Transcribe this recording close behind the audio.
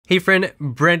Hey friend,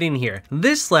 Brendan here.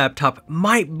 This laptop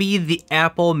might be the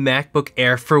Apple MacBook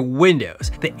Air for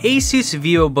Windows. The ASUS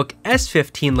VivoBook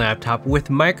S15 laptop with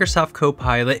Microsoft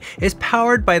Copilot is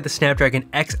powered by the Snapdragon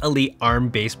X Elite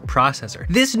ARM-based processor.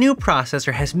 This new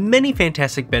processor has many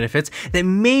fantastic benefits that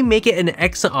may make it an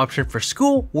excellent option for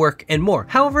school, work, and more.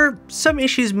 However, some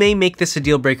issues may make this a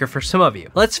deal breaker for some of you.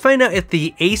 Let's find out if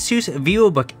the ASUS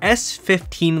VivoBook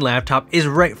S15 laptop is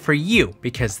right for you,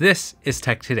 because this is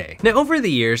Tech Today. Now, over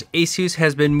the years, ASUS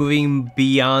has been moving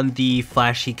beyond the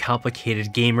flashy,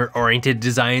 complicated, gamer-oriented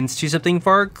designs to something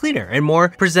far cleaner and more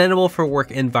presentable for work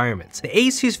environments. The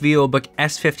ASUS VivoBook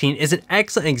S15 is an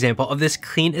excellent example of this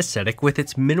clean aesthetic with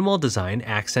its minimal design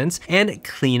accents and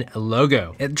clean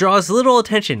logo. It draws little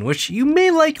attention, which you may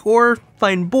like or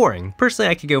find boring. Personally,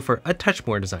 I could go for a touch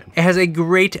more design. It has a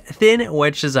great thin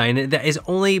wedge design that is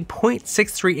only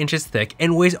 0.63 inches thick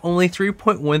and weighs only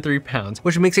 3.13 pounds,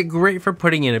 which makes it great for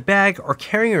putting in a bag or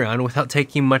carrying around without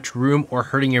taking much room or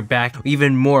hurting your back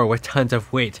even more with tons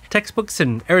of weight. Textbooks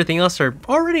and everything else are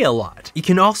already a lot. You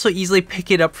can also easily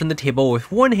pick it up from the table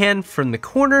with one hand from the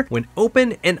corner when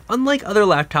open, and unlike other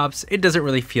laptops, it doesn't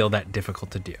really feel that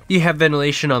difficult to do. You have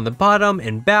ventilation on the bottom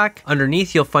and back.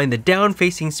 Underneath, you'll find the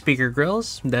down-facing speaker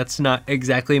grills. That's not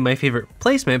exactly my favorite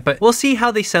placement, but we'll see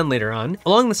how they sound later on.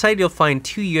 Along the side, you'll find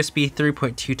two USB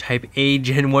 3.2 Type A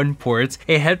Gen 1 ports,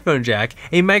 a headphone jack,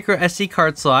 a micro SD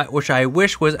card slot, which I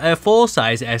wish was a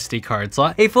full-size SD card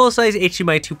slot, a full-size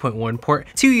HDMI 2.1 port,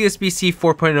 two USB-C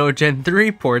 4.0 Gen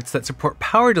 3 ports that support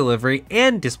power delivery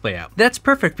and display out. That's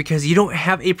perfect because you don't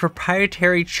have a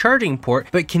proprietary charging port,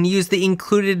 but can use the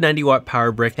included 90-watt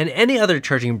power brick and any other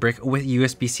charging brick with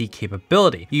USB-C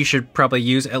capability. You should probably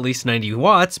use at least 90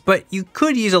 watts, but you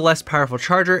could use a less powerful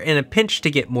charger and a pinch to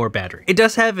get more battery. It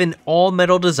does have an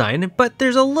all-metal design, but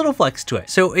there's a little flex to it,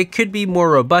 so it could be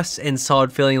more robust and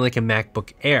solid feeling like a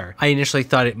MacBook Air. I initially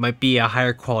thought it might be a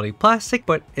higher quality plastic,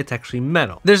 but it's actually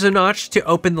metal. There's a notch to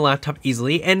open the laptop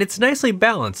easily, and it's nicely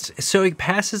balanced, so it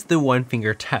passes the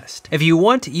one-finger test. If you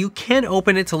want, you can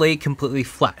open it to lay it completely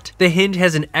flat. The hinge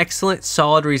has an excellent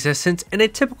solid resistance and a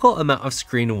typical amount of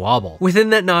screen wobble. Within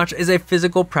that notch is a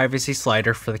physical privacy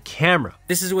slider for the camera.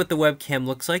 This is what the webcam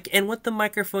looks like and what the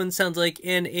microphone sounds like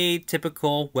in a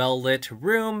typical well-lit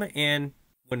room and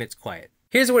when it's quiet.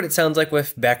 Here's what it sounds like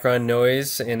with background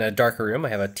noise in a darker room. I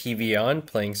have a TV on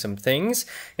playing some things,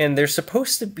 and there's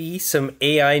supposed to be some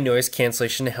AI noise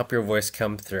cancellation to help your voice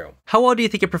come through. How well do you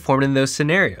think it performed in those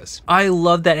scenarios? I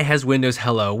love that it has Windows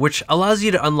Hello, which allows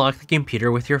you to unlock the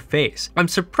computer with your face. I'm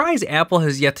surprised Apple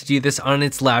has yet to do this on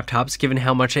its laptops, given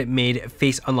how much it made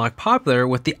Face Unlock popular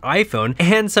with the iPhone,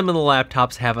 and some of the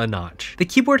laptops have a notch. The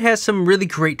keyboard has some really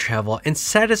great travel and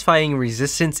satisfying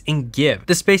resistance and give.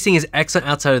 The spacing is excellent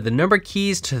outside of the number key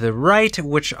to the right,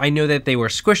 which I know that they were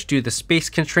squished due to the space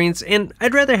constraints, and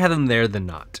I'd rather have them there than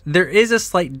not. There is a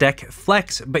slight deck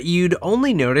flex, but you'd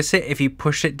only notice it if you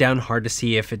push it down hard to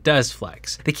see if it does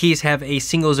flex. The keys have a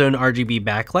single zone RGB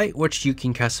backlight, which you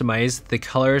can customize the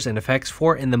colors and effects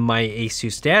for in the My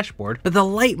ASUS dashboard, but the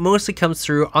light mostly comes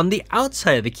through on the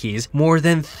outside of the keys more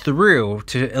than through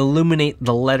to illuminate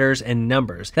the letters and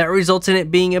numbers. That results in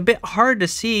it being a bit hard to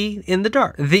see in the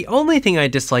dark. The only thing I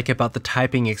dislike about the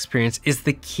typing experience is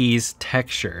the keys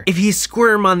texture. If you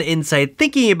squirm on the inside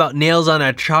thinking about nails on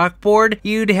a chalkboard,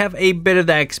 you'd have a bit of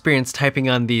that experience typing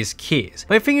on these keys.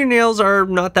 My fingernails are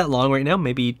not that long right now,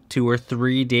 maybe 2 or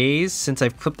 3 days since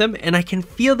I've clipped them, and I can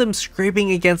feel them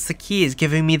scraping against the keys,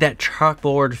 giving me that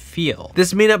chalkboard feel.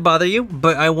 This may not bother you,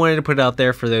 but I wanted to put it out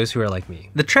there for those who are like me.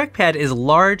 The trackpad is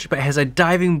large, but has a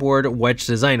diving board wedge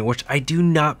design, which I do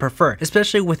not prefer,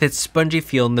 especially with its spongy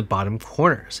feel in the bottom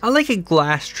corners. I like a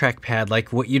glass trackpad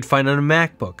like what you'd find on a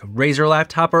MacBook, Razer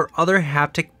laptop, or other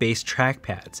haptic-based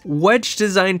trackpads. Wedge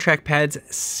design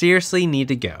trackpads seriously need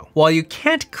to go. While you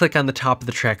can't click on the top of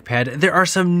the trackpad, there are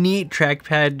some neat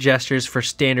trackpad gestures for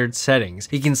standard settings.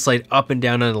 You can slide up and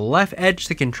down on the left edge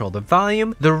to control the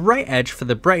volume, the right edge for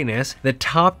the brightness, the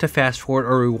top to fast forward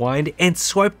or rewind, and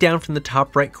swipe down from the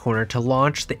top right corner to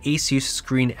launch the ASUS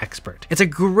Screen Expert. It's a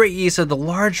great use of the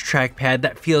large trackpad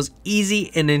that feels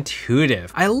easy and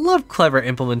intuitive. I love clever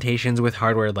implementations with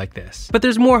hardware like this. But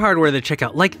there's more hardware to check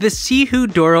out, like the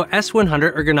Sihu Doro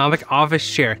S100 ergonomic office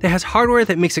chair that has hardware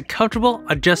that makes it comfortable,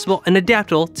 adjustable, and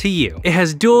adaptable to you. It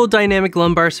has dual dynamic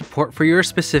lumbar support for your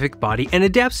specific body and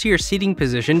adapts to your seating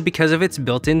position because of its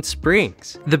built-in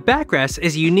springs. The backrest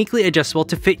is uniquely adjustable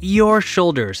to fit your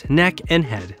shoulders, neck, and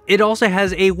head. It also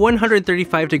has a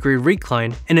 135-degree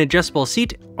recline, an adjustable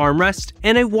seat, armrest,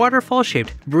 and a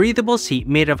waterfall-shaped, breathable seat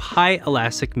made of high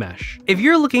elastic mesh. If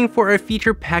you're looking for a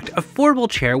feature-packed, affordable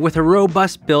chair with a a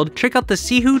robust build, check out the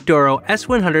Sihu Doro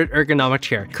S100 ergonomic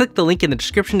chair. Click the link in the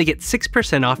description to get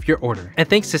 6% off your order. And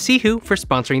thanks to Sihu for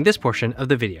sponsoring this portion of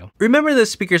the video. Remember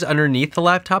those speakers underneath the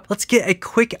laptop? Let's get a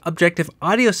quick objective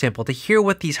audio sample to hear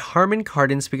what these Harman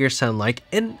Kardon speakers sound like,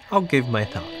 and I'll give my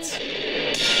thoughts.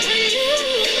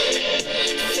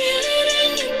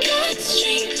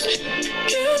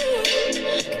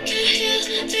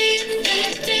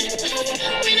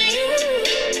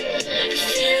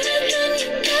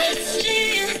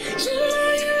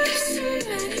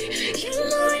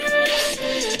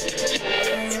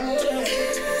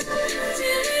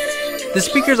 The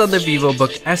speakers on the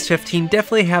VivoBook S15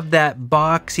 definitely have that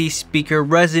boxy speaker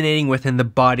resonating within the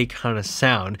body kind of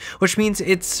sound, which means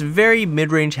it's very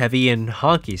mid-range heavy and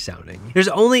honky sounding. There's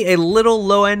only a little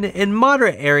low end and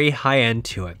moderate airy high end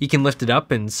to it. You can lift it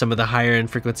up and some of the higher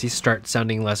end frequencies start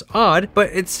sounding less odd, but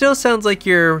it still sounds like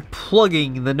you're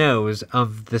plugging the nose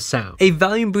of the sound. A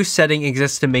volume boost setting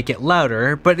exists to make it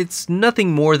louder, but it's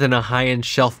nothing more than a high end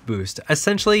shelf boost.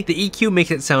 Essentially, the EQ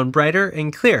makes it sound brighter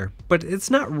and clear, but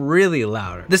it's not really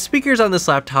louder. The speakers on this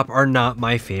laptop are not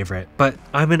my favorite, but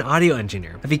I'm an audio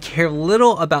engineer. If you care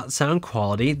little about sound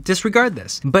quality, disregard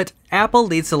this. But Apple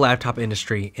leads the laptop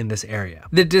industry in this area.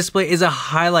 The display is a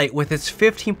highlight with its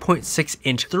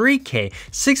 15.6-inch 3K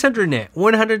 600 nit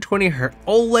 120Hz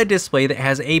OLED display that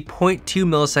has a 0.2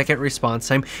 millisecond response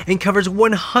time and covers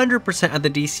 100% of the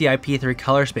DCI-P3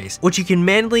 color space, which you can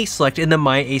manually select in the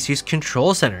My ASUS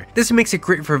Control Center. This makes it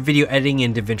great for video editing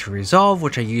in DaVinci Resolve,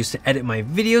 which I use to edit my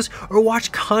videos, or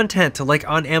watch content like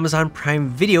on Amazon Prime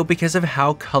Video because of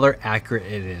how color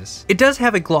accurate it is. It does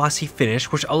have a glossy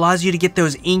finish, which allows you to get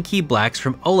those inky blacks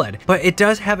from OLED, but it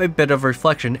does have a bit of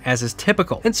reflection as is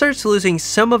typical, and starts losing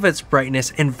some of its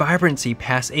brightness and vibrancy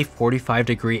past a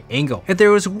 45-degree angle. If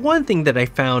there was one thing that I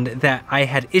found that I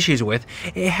had issues with,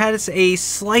 it has a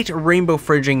slight rainbow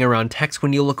fringing around text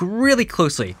when you look really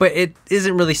closely, but it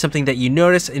isn't really something that you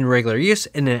notice in regular use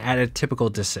and at a typical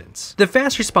distance. The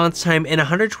fast response time and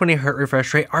 120Hz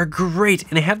refresh rate are great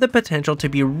and have the potential to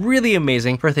be really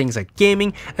amazing for things like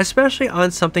gaming, especially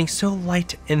on something so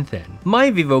light and thin.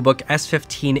 My VivoBook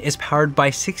S15 is powered by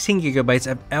 16GB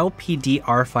of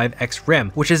LPDDR5X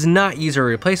RAM, which is not user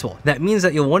replaceable. That means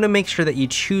that you'll want to make sure that you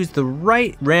choose the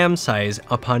right RAM size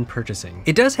upon purchasing.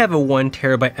 It does have a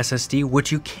 1TB SSD,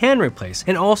 which you can replace,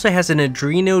 and also has an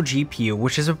Adreno GPU,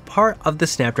 which is a part of the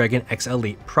Snapdragon X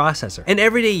Elite processor. In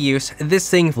everyday use, this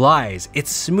thing flies.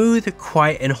 It's smooth,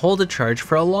 quiet, and hold a charge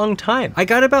for a long time. I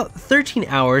got about 13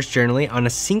 hours generally on a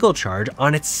single charge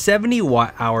on its 70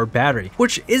 watt-hour battery,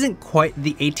 which isn't quite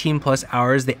the 18+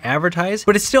 hours they advertise,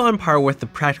 but it's still on par with the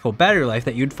practical battery life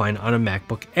that you'd find on a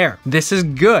MacBook Air. This is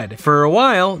good. For a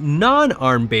while,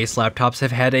 non-ARM based laptops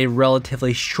have had a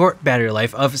relatively short battery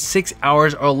life of 6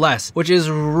 hours or less, which is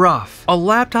rough. A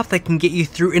laptop that can get you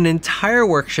through an entire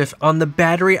work shift on the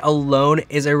battery alone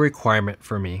is a requirement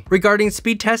for me. Regarding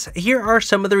speed tests, here are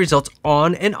some of the results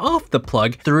on and off the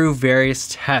plug through various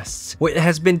tests. What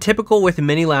has been typical with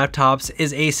many laptops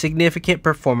is a significant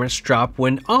performance drop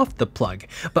when off the plug,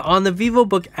 but on the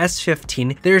VivoBook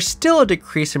S15, there's still a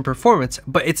decrease in performance,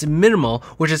 but it's minimal,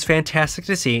 which is fantastic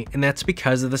to see, and that's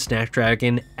because of the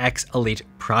Snapdragon X Elite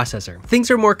processor. Things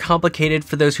are more complicated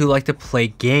for those who like to play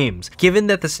games. Given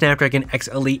that the Snapdragon X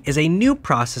Elite is a new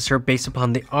processor based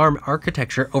upon the ARM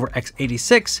architecture over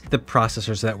x86, the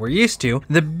processors that we're used to,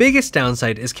 the biggest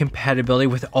downside is compatibility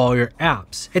with all your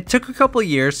apps. It took a couple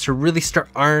years to really start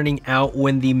ironing out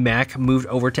when the Mac moved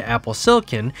over to Apple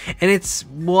Silicon, and it's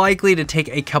likely to take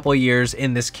a couple years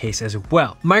in this case as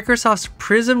well. Microsoft's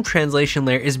Prism translation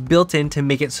layer is built in to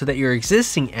make it so that your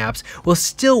existing apps will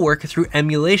still work through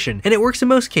emulation, and it works in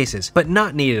most cases, but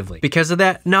not natively. Because of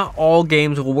that, not all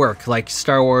games will work, like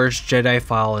Star Wars Jedi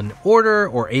Fallen Order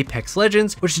or Apex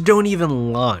Legends, which don't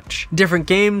even launch. Different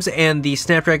games and the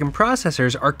Snapdragon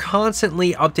processors are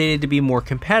constantly updated to be more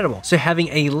compatible, so having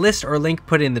a list or link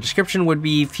put in the description would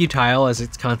be futile as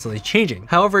it's constantly changing.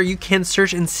 However, you can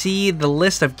search and see the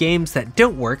list of games that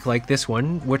don't work, like this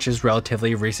one, which is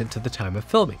relatively recent to the time of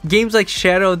filming. Games like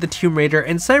Shadow of the Tomb Raider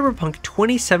and Cyberpunk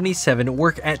 2077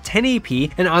 work at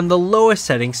 1080p and on the lowest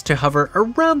settings to hover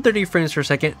around 30 frames per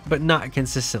second, but not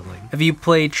consistently. If you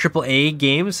play AAA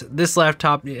games, this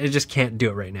laptop, it just can't do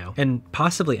it right now, and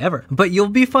possibly ever. But you'll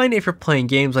be fine if you're playing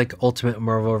games like Ultimate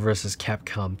Marvel vs.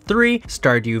 Capcom 3,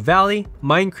 Stardew Valley,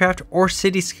 Minecraft, or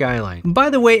City Skyline. By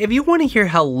the way, if you want to hear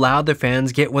how loud the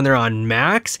fans get when they're on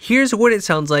max, here's what it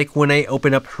sounds like when I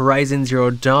open up Horizon Zero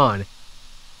Dawn.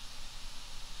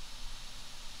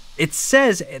 It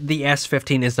says the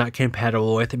S15 is not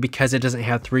compatible with it because it doesn't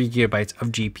have 3 GB of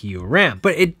GPU RAM,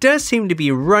 but it does seem to be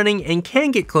running and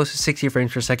can get close to 60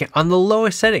 frames per second on the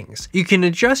lowest settings. You can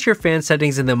adjust your fan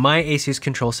settings in the My ASUS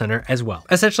Control Center as well.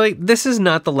 Essentially, this is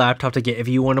not the laptop to get if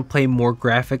you want to play more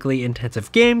graphically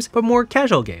intensive games, but more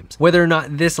casual games. Whether or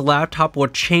not this laptop will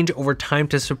change over time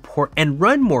to support and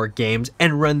run more games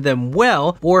and run them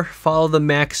well, or follow the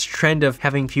Mac's trend of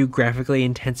having few graphically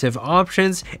intensive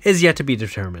options, is yet to be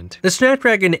determined. The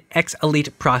Snapdragon X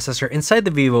Elite processor inside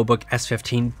the VivoBook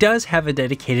S15 does have a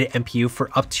dedicated NPU for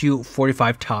up to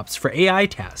 45 TOPS for AI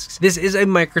tasks. This is a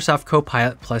Microsoft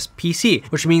Copilot+PC,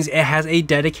 which means it has a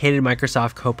dedicated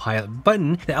Microsoft Copilot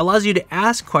button that allows you to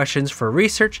ask questions for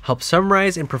research, help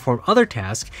summarize and perform other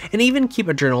tasks, and even keep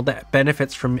a journal that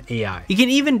benefits from AI. You can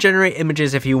even generate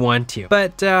images if you want to.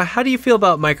 But how do you feel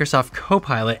about Microsoft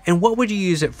Copilot, and what would you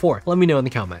use it for? Let me know in the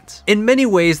comments. In many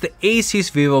ways, the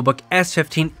ASUS VivoBook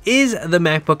S15 is the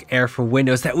MacBook Air for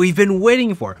Windows that we've been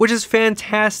waiting for, which is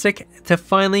fantastic to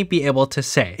finally be able to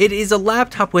say. It is a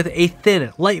laptop with a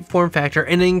thin, light form factor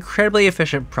and an incredibly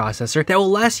efficient processor that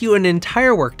will last you an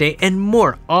entire workday and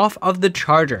more off of the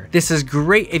charger. This is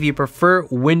great if you prefer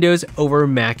Windows over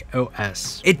Mac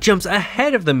OS. It jumps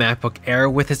ahead of the MacBook Air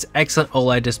with its excellent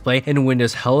OLED display and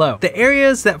Windows Hello. The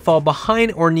areas that fall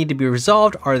behind or need to be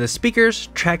resolved are the speakers,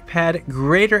 trackpad,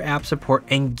 greater app support,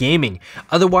 and gaming.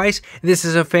 Otherwise, this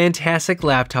is a fantastic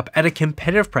laptop at a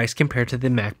competitive price compared to the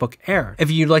MacBook Air. If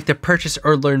you'd like to purchase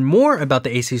or learn more about the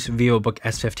ASUS VivoBook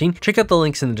S15, check out the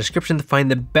links in the description to find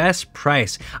the best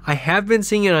price. I have been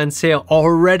seeing it on sale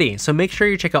already, so make sure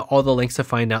you check out all the links to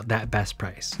find out that best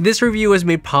price. This review was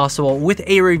made possible with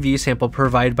a review sample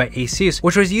provided by ASUS,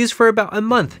 which was used for about a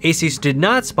month. ASUS did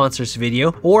not sponsor this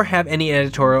video or have any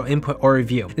editorial input or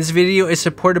review. This video is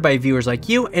supported by viewers like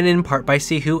you and in part by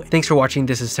Sihu. Thanks for watching.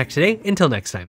 This is Tech Today. Until next time.